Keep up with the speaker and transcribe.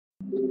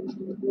Hey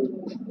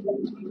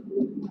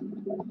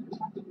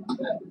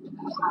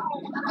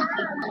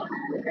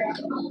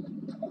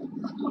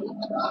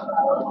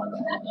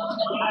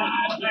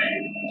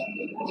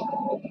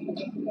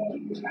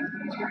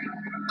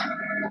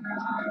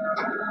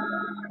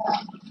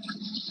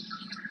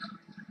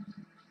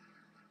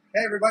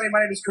everybody, my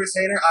name is Chris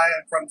Hayner. I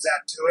am from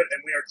Zap To It,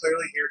 and we are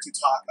clearly here to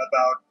talk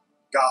about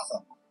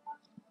Gotham.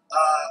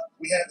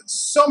 We have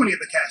so many of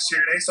the cast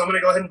here today, so I'm going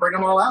to go ahead and bring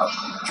them all out.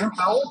 Drew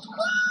Powell,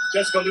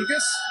 Jessica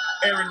Lucas,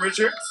 Aaron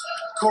Richards,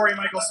 Corey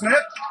Michael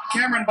Smith,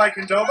 Cameron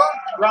Bikendova,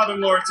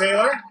 Robin Lord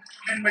Taylor,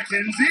 Ken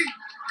McKenzie,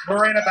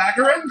 Morena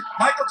Baccarin,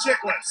 Michael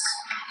Chiklis,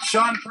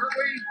 Sean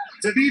Pertwee,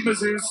 David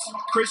Mazouz,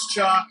 Chris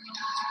Cha,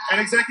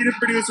 and executive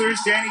producers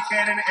Danny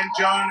Cannon and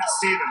John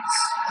Stevens.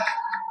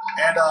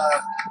 And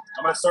I'm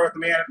going to start with the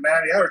man of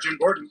the hour, Jim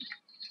Gordon.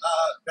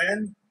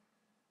 Ben,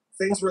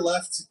 things were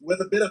left with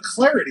a bit of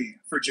clarity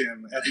for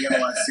Jim at the end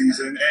of last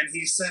season, and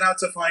he set out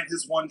to find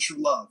his one true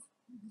love.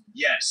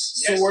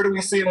 Yes. So where do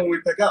we see him when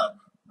we pick up?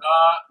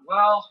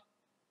 Well,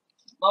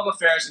 love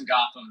affairs in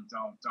Gotham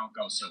don't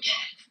go so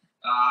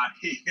well.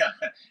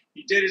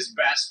 He did his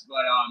best,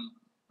 but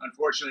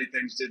unfortunately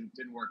things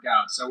didn't work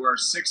out. So we're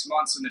 6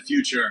 months in the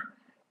future,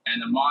 and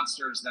the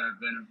monsters that have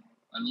been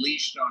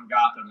unleashed on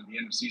Gotham at the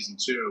end of season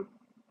 2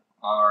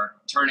 are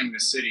turning the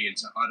city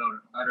into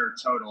utter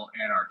total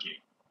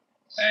anarchy.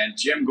 And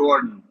Jim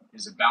Gordon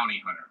is a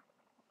bounty hunter,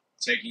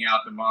 taking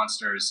out the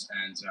monsters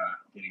and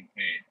getting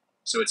paid.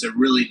 So it's a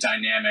really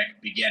dynamic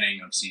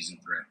beginning of season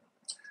 3.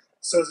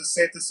 So is it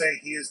safe to say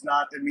he is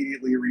not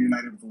immediately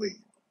reunited with Lee?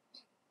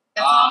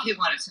 That's all he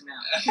wanted to know.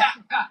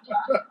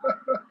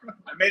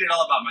 I made it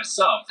all about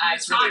myself.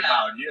 It's really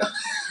about you.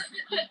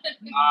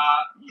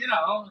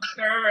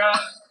 Their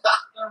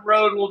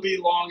road will be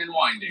long and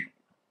winding.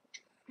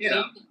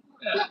 Yeah.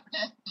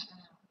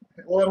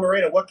 Well,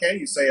 Morena, what can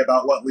you say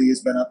about what Lee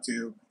has been up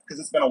to? Because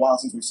it's been a while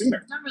since we've seen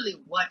her. Not really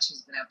what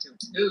she's been up to,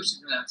 it's who she's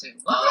been up to.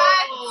 What?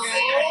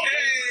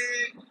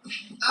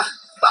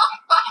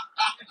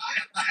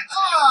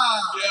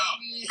 Oh,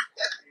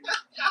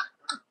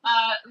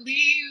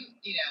 Lee,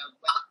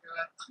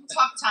 went through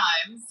tough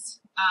times.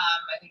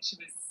 I think she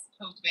was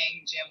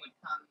hoping Jim would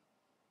come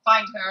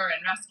find her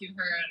and rescue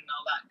her and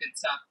all that good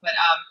stuff. But,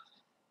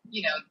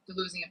 the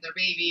losing of their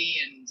baby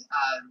and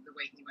the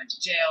way he went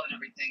to jail and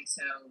everything.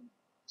 So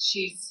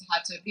she's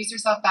had to piece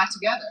herself back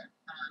together.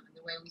 And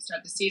the way we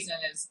start the season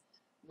is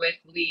with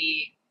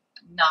Lee,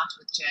 not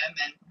with Jim,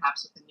 and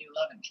perhaps with a new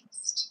love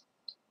interest.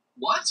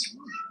 What?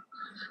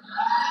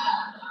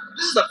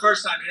 This is the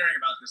first time hearing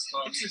about this,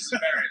 folks. This is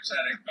very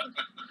upsetting.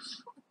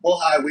 Well,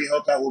 we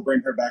hope that will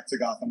bring her back to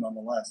Gotham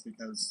nonetheless,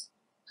 because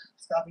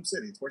it's Gotham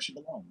City. It's where she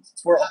belongs.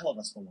 It's where all of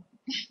us belong.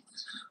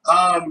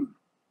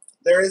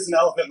 There is an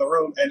elephant in the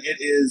room, and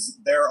it is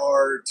there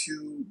are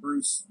 2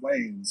 Bruce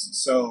Waynes.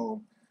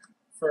 So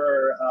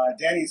for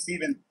Danny,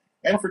 Steven,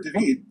 and for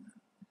David,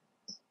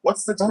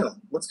 what's the deal?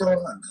 What's going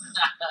on?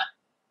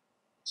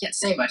 Can't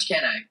say much,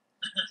 can I?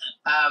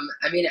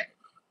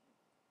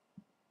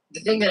 The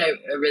thing that I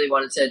really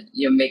wanted to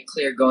make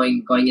clear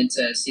going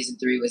into season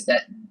 3 was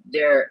that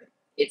they're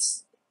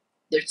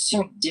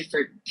 2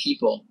 different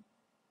people,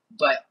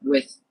 but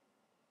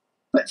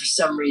for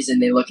some reason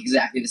they look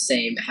exactly the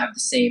same, have the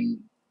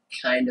same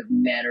kind of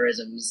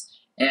mannerisms,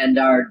 and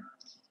are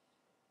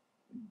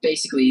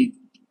basically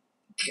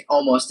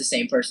almost the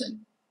same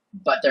person,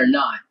 but they're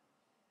not.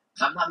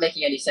 I'm not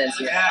making any sense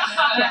here.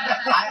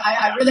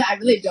 I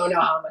really don't know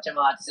how much I'm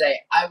allowed to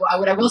say.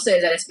 What I will say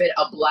is that it's been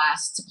a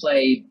blast to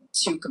play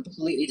 2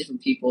 completely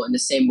different people in the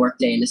same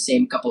workday in the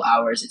same couple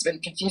hours. It's been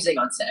confusing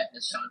on set,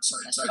 as Sean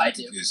testified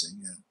to. Confusing,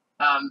 yeah.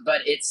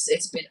 But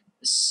it's been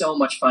so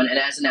much fun, and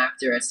as an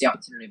actor, it's the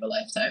opportunity of a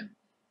lifetime.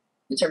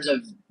 In terms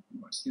of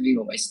giving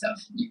away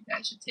stuff, you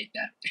guys should take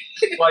that.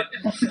 Well,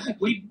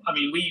 we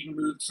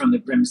moved from the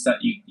premise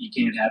that you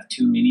can't have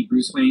too many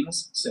Bruce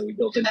Waynes, so we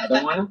built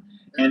another one,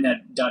 and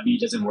that David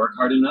doesn't work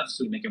hard enough,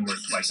 so we make him work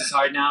twice as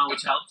hard now,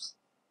 which helps.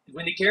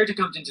 When the character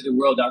comes into the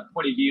world, our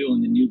point of view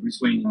in the new Bruce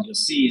Wayne, you'll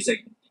see, is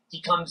like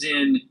he comes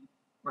in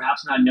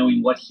perhaps not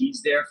knowing what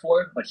he's there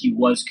for, but he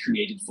was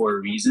created for a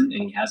reason,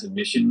 and he has a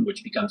mission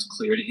which becomes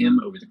clear to him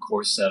over the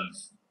course of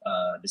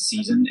the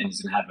season, and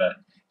he's going to have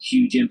a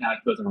huge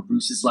impact both on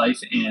Bruce's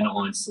life and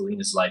on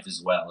Selina's life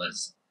as well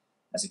as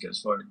it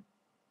goes forward.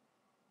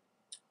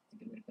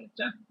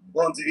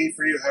 Well, and David,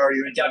 for you, how are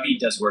you enjoying? David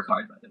does work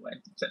hard, by the way.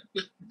 So.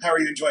 How are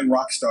you enjoying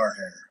Rockstar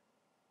hair?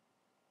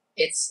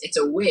 It's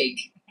a wig,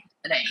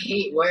 and I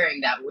hate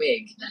wearing that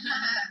wig.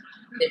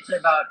 They put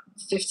about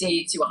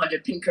 50 to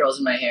 100 pin curls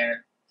in my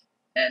hair,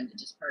 and it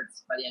just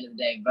hurts by the end of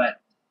the day.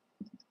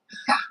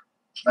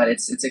 But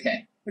it's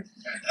okay.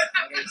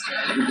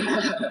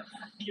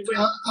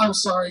 I'm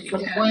sorry,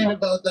 complain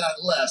about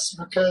that less,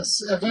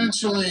 because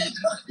eventually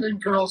pin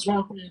curls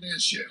won't be an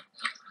issue.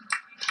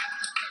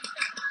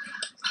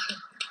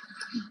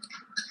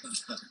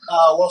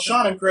 Well,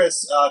 Sean and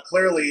Chris,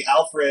 clearly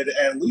Alfred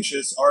and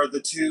Lucius are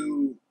the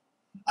 2,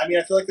 I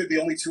feel like they're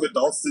the only 2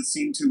 adults that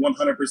seem to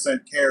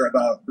 100% care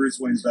about Bruce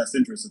Wayne's best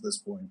interest at this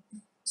point.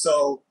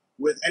 So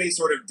with any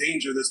sort of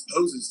danger this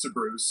poses to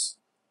Bruce.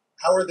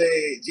 How are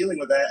they dealing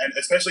with that, and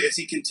especially as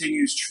he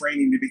continues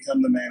training to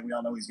become the man we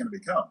all know he's going to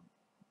become?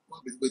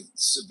 Well, with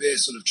severe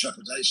sort of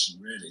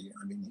trepidation, really.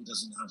 I mean, he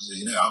doesn't have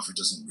to, Alfred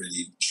doesn't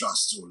really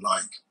trust or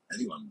like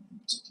anyone in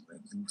particular.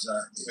 And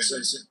so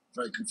it's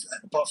very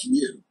apart from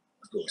you,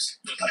 of course,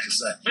 I have to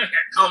say.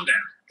 Calm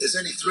down. There's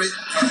only three.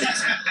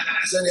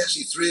 There's only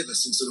actually three of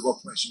us in sort of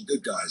Operation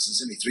Good Guys.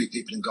 There's only three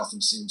people in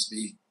Gotham seems to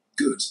be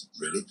good,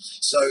 really.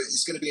 So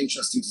it's going to be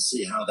interesting to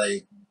see how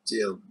they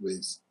deal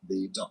with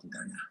the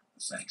doppelganger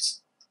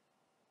effect.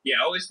 Yeah,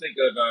 I always think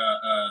of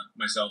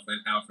myself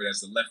and Alfred as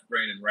the left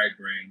brain and right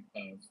brain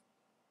of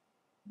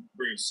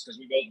Bruce, because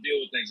we both deal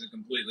with things in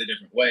completely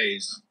different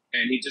ways,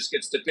 and he just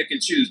gets to pick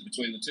and choose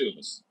between the two of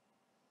us.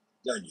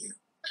 Don't you?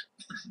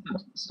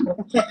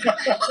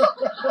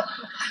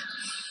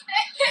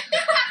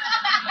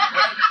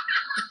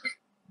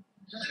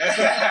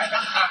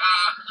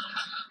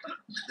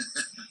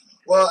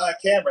 Well,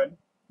 Cameron,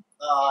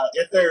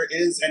 if there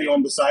is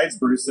anyone besides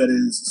Bruce that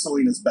is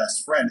Selena's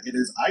best friend, it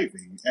is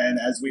Ivy. And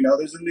as we know,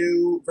 there's a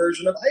new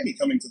version of Ivy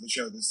coming to the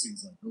show this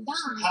season. Yeah.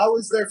 How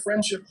is their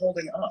friendship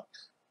holding up?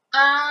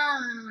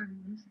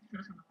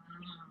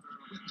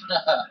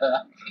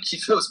 She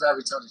feels bad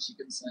we told her she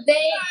couldn't say.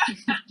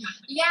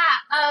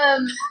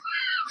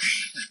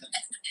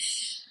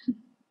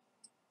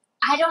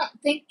 I don't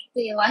think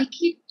they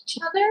like each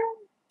other.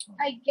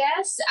 I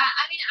guess.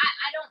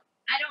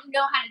 I don't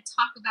know how to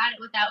talk about it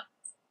without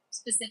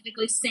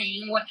specifically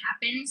saying what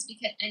happens,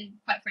 because, and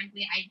quite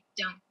frankly, I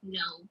don't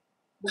know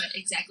what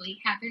exactly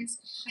happens.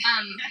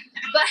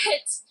 But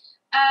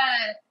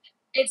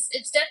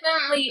it's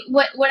definitely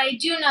what I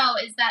do know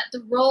is that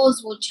the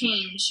roles will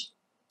change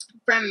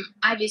from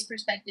Ivy's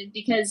perspective,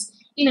 because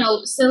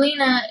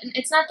Selena,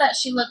 it's not that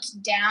she looks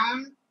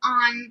down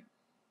on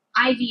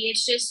Ivy,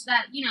 it's just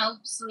that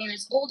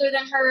Selena's older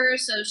than her,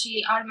 so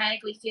she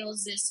automatically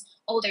feels this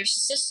older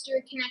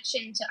sister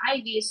connection to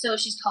Ivy, so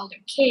she's called her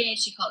kid,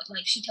 she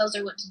tells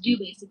her what to do,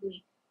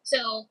 basically.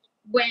 So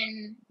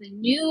when the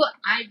new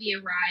Ivy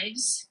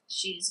arrives,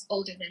 she's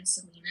older than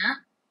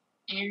Selena,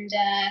 and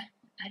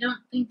I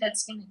don't think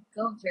that's gonna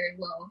go very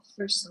well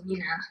for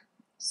Selena.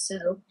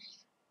 So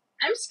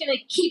I'm just gonna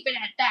keep it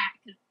at that,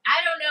 because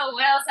I don't know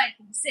what else I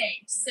can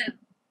say. So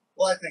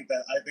Well, I think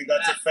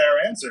that's a fair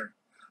answer.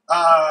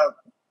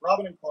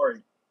 Robin and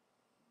Corey.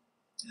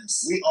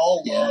 Yes. We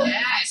all love.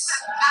 Yes.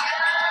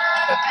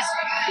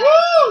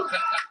 Woo!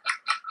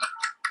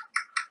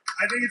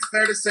 I think it's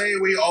fair to say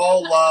we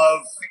all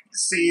love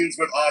scenes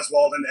with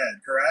Oswald and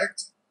Ed,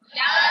 correct?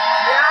 Yeah.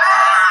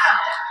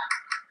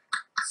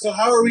 So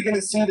how are we going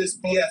to see this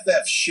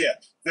BFF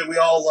ship that we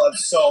all love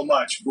so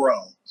much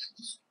grow?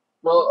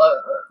 Well,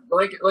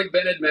 like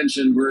Ben had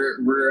mentioned,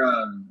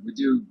 we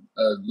do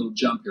a little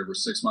jump here. We're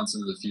 6 months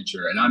into the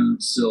future, and I'm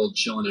still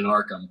chilling in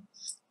Arkham,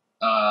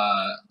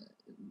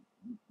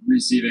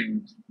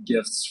 receiving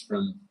gifts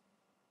from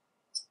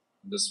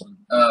this one.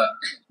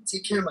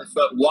 Take care of my phone.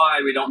 But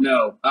why, we don't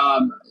know.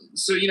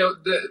 So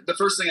the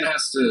first thing that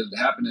has to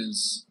happen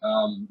is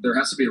there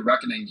has to be a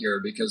reckoning here,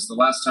 because the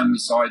last time we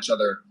saw each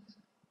other,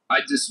 I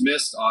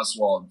dismissed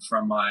Oswald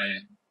from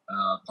my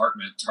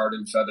apartment, tarred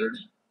and feathered.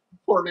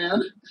 Poor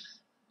man.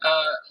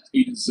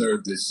 He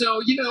deserved it.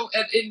 So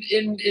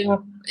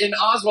in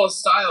Oswald's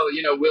style,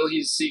 will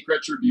he seek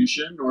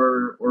retribution,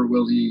 or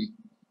will he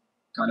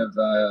kind of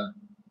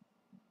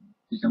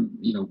become,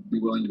 be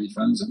willing to be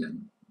friends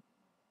again?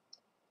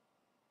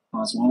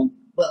 Oswald.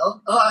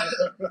 Well,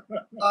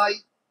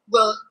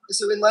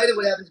 so in light of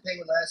what happened to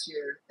Penguin last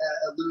year,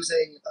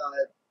 losing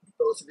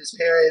both of his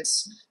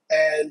parents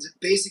and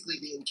basically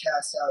being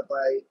cast out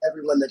by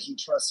everyone that he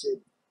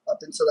trusted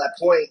up until that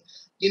point,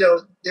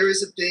 there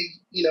is a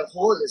big,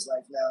 hole in his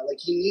life now. Like,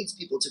 he needs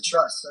people to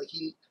trust. Like,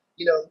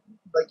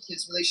 like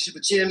his relationship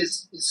with Jim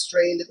is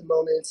strained at the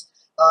moment.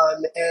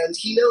 And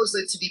he knows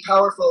that to be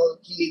powerful,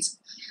 he needs...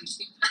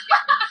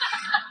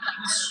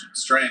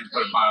 Strained,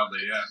 put it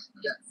mildly, yeah.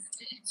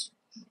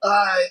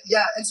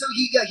 And so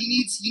he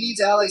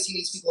needs allies, he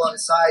needs people on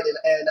his side,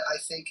 and I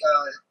think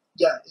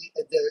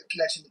the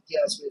connection that he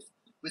has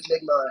with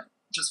Migma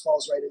just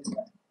falls right into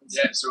that.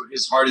 Yeah, so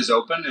his heart is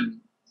open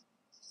and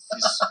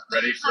he's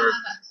ready for...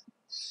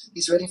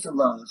 He's ready for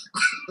love.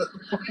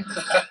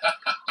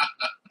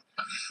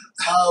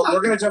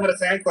 We're going to jump into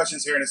fan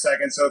questions here in a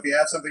second, so if you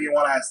have something you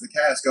want to ask the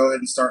cast, go ahead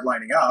and start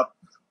lining up.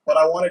 But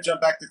I want to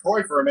jump back to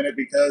Corey for a minute,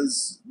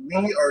 because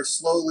we are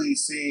slowly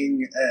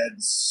seeing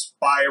Ed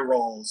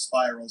spiral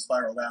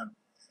down.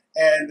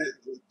 And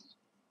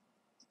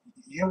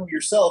you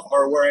yourself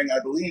are wearing, I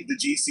believe, the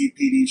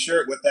GCPD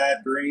shirt with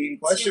that green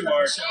question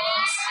mark.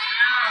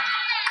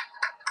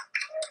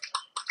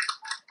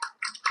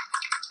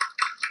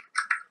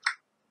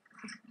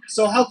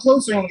 So how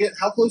close are you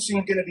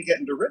going to be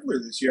getting to Riddler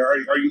this year?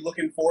 Are you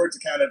looking forward to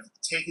kind of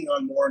taking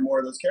on more and more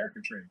of those character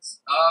traits?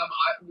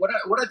 What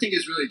I think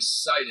is really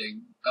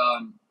exciting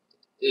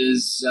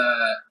is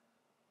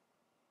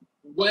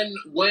when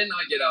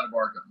I get out of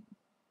Arkham,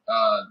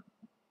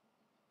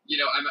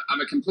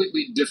 I'm a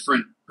completely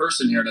different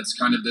person here, and it's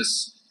kind of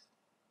this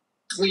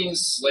clean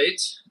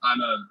slate.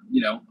 I'm a,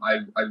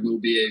 I will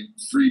be a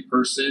free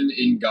person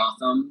in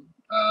Gotham,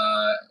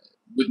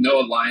 with no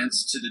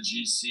alliance to the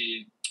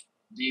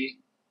GCD,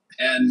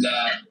 and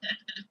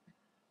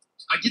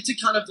I get to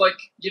kind of like,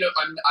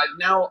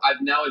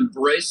 I've now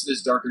embraced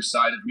this darker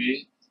side of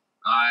me.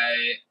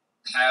 I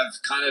have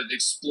kind of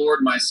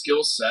explored my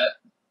skill set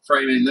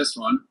framing this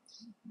one,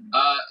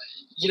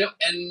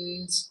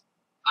 and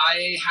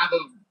I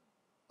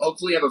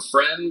hopefully have a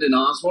friend in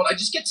Oswald. I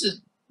just get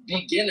to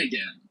begin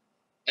again.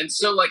 And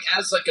so like,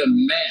 as like a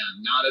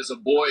man, not as a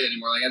boy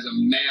anymore, like as a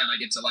man, I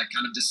get to like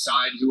kind of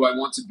decide who I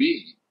want to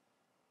be.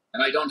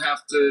 And I don't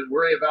have to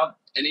worry about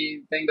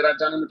anything that I've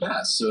done in the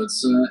past. So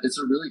it's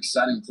a really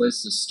exciting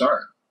place to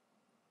start.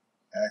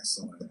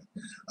 Excellent.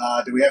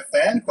 Do we have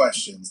fan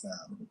questions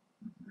now?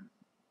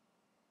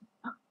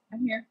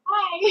 I'm here.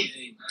 Hi.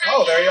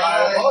 Oh, there you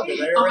are. Oh, there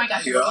you Oh are. my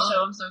gosh, I love the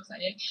show. I'm so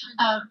excited.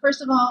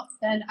 First of all,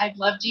 Ben, I've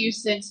loved you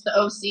since the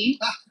OC.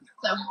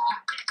 So.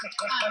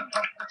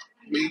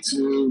 Me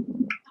too.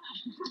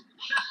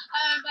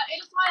 But I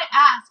just want to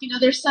ask,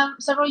 there's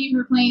several of you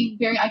who are playing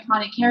very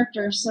iconic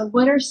characters. So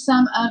what are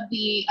some of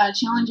the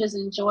challenges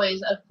and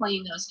joys of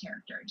playing those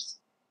characters?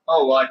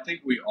 Oh, well, I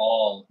think we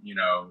all,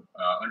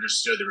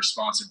 understood the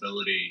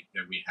responsibility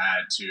that we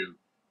had to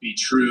be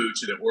true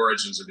to the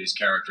origins of these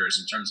characters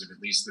in terms of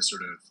at least the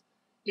sort of,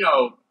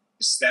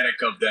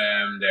 aesthetic of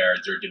them, their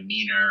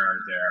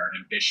demeanor, their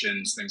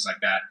ambitions, things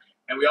like that.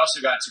 And we also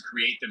got to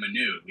create them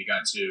anew. We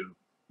got to,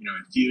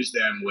 infuse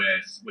them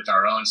with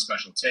our own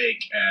special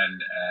take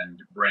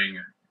and bring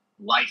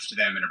life to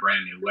them in a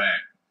brand new way.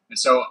 And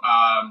so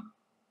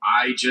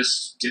I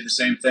just did the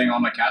same thing all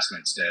my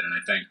castmates did, and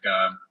I think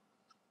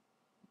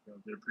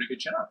did a pretty good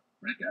job,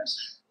 right,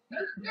 guys?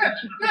 Yeah.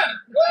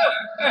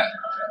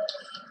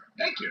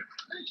 Thank you.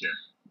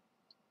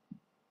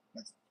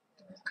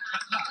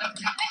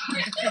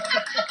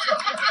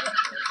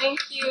 Thank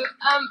you.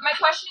 My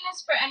question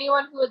is for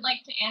anyone who would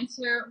like to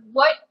answer.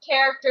 What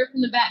character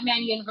from the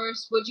Batman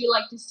universe would you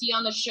like to see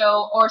on the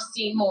show or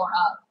see more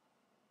of?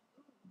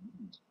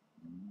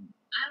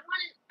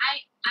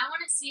 I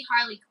want to see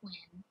Harley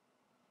Quinn.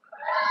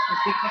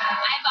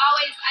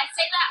 I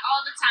say that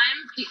all the time,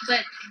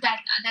 but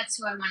that's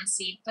who I want to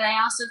see. But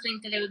I also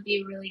think that it would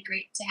be really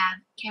great to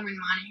have Cameron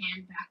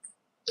Monaghan back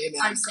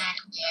on set.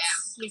 Yeah,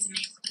 he's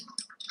amazing.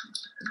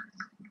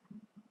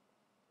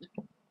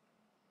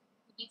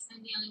 I guess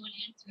I'm the only one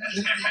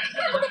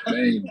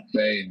answering.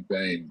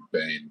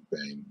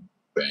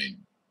 Bane.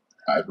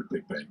 I would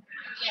pick Bane.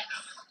 Yes.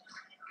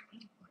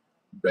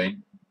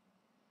 Bane.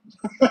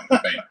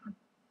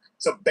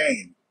 So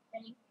Bane.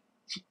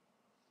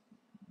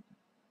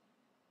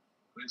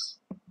 Please.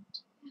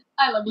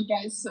 I love you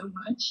guys so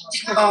much.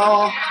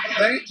 Oh,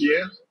 thank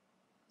you.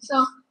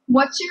 So,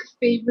 what's your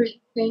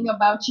favorite thing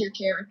about your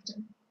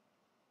character?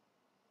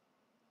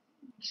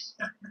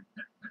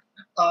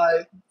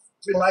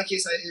 In my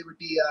case, it would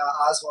be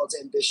Oswald's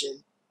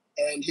ambition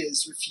and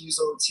his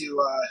refusal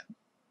to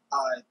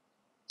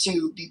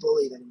be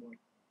bullied anymore.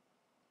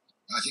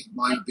 I think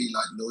mine would be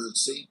like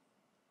loyalty,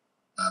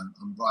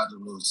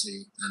 unbridled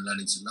loyalty, and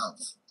learning to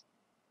love.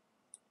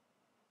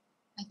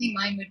 I think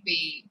mine would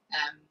be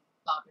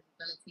Barbara's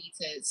ability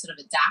to sort of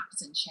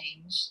adapt and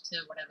change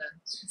to whatever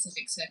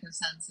specific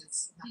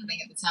circumstances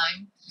happening at the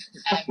time.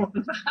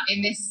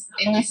 In this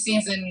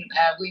season,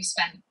 we've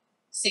spent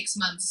 6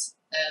 months.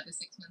 The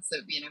 6 months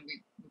that we've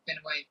been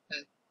away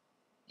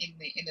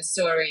in the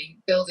story,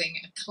 building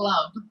a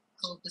club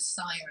called the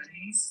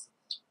Sirens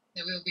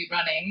that we'll be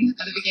running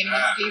at the beginning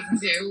of season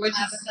 2, which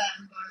is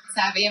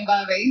Savvy and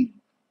Barbie.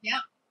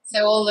 Yep.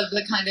 So all of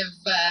the kind of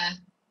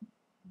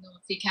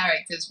naughty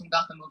characters from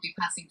Gotham will be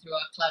passing through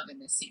our club in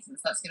this season,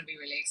 so that's going to be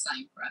really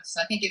exciting for us.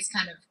 So I think it's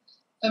kind of,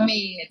 for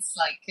me, it's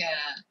like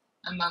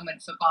a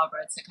moment for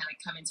Barbara to kind of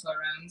come into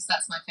her own. So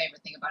that's my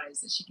favorite thing about it,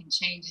 is that she can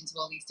change into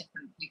all these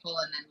different people,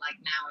 and then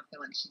like now I feel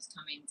like she's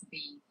coming to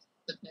be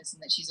the person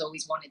that she's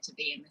always wanted to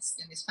be in this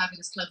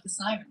fabulous club, the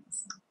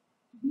Sirens.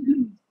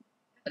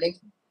 I think.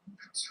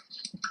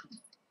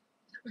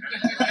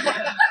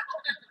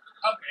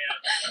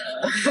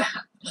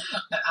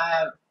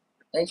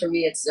 I think for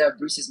me, it's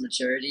Bruce's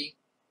maturity.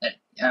 That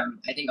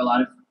I think a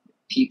lot of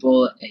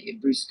people,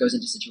 Bruce goes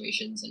into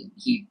situations and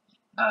he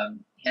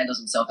handles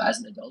himself as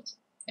an adult,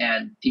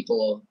 and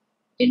people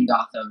in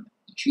Gotham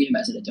treat him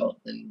as an adult,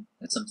 and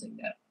that's something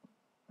that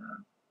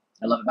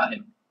I love about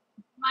him.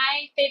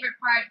 My favorite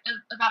part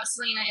about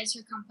Selena is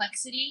her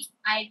complexity.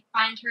 I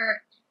find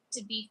her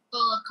to be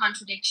full of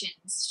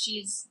contradictions.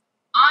 She's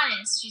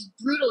honest, she's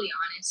brutally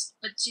honest,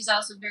 but she's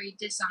also very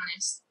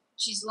dishonest.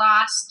 She's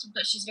lost,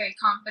 but she's very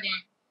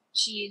confident.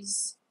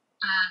 She's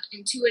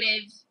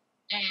intuitive,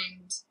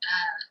 and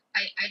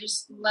I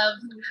just love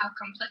how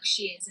complex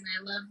she is, and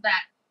I love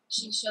that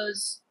she's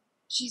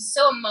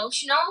so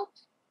emotional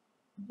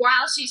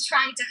while she's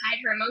trying to hide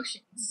her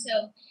emotions.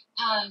 So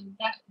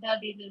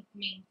that'd be the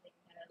main thing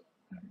that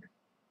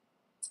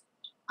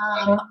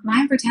I love.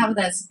 Mine for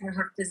Tabitha is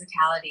her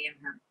physicality and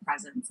her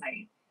presence.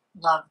 I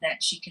love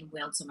that she can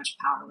wield so much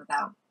power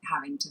without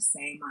having to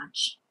say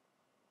much.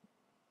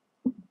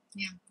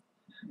 Yeah.